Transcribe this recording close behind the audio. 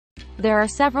There are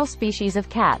several species of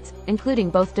cats,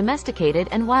 including both domesticated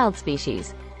and wild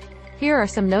species. Here are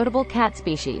some notable cat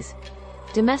species.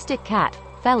 Domestic cat,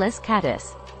 Felis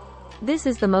catus. This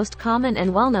is the most common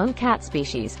and well-known cat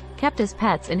species, kept as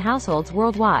pets in households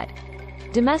worldwide.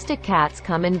 Domestic cats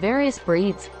come in various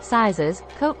breeds, sizes,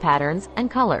 coat patterns, and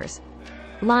colors.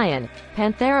 Lion,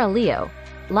 Panthera leo.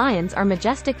 Lions are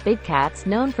majestic big cats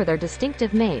known for their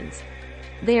distinctive manes.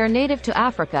 They are native to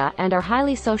Africa and are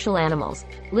highly social animals,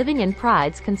 living in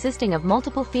prides consisting of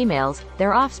multiple females,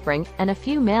 their offspring, and a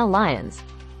few male lions.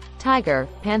 Tiger,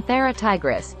 Panthera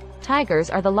tigris. Tigers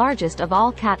are the largest of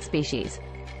all cat species.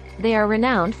 They are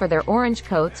renowned for their orange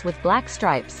coats with black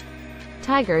stripes.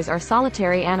 Tigers are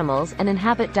solitary animals and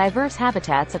inhabit diverse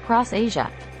habitats across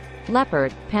Asia.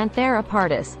 Leopard, Panthera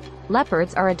pardus.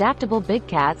 Leopards are adaptable big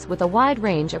cats with a wide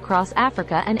range across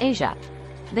Africa and Asia.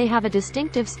 They have a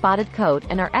distinctive spotted coat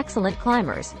and are excellent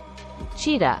climbers.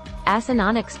 Cheetah,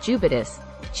 Acinonyx jubatus.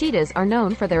 Cheetahs are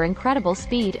known for their incredible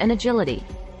speed and agility.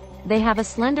 They have a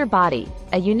slender body,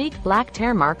 a unique black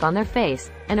tear mark on their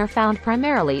face, and are found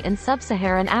primarily in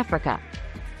sub-Saharan Africa.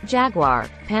 Jaguar,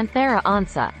 Panthera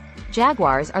onca.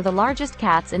 Jaguars are the largest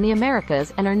cats in the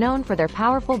Americas and are known for their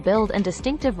powerful build and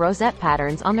distinctive rosette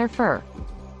patterns on their fur.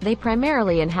 They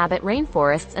primarily inhabit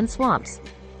rainforests and swamps.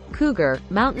 Cougar,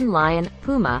 mountain lion,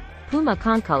 puma, Puma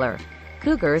concolor.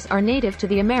 Cougars are native to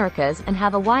the Americas and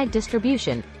have a wide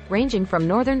distribution, ranging from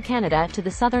northern Canada to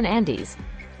the southern Andes.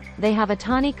 They have a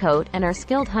tawny coat and are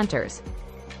skilled hunters.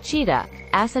 Cheetah,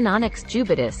 Acinonyx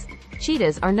jubatus.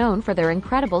 Cheetahs are known for their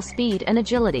incredible speed and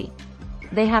agility.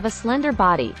 They have a slender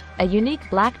body, a unique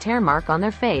black tear mark on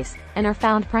their face, and are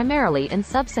found primarily in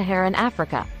sub-Saharan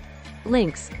Africa.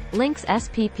 Lynx, Lynx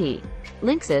spp.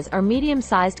 Lynxes are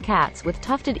medium-sized cats with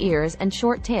tufted ears and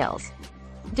short tails.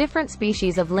 Different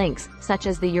species of lynx, such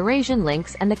as the Eurasian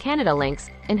lynx and the Canada lynx,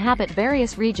 inhabit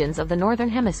various regions of the Northern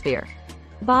Hemisphere.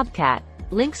 Bobcat,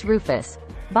 Lynx rufus.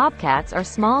 Bobcats are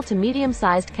small to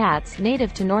medium-sized cats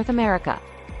native to North America.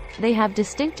 They have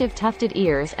distinctive tufted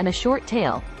ears and a short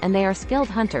tail, and they are skilled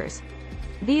hunters.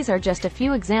 These are just a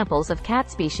few examples of cat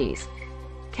species.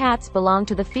 Cats belong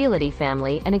to the Felidae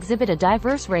family and exhibit a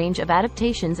diverse range of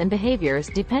adaptations and behaviors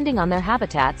depending on their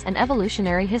habitats and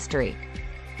evolutionary history.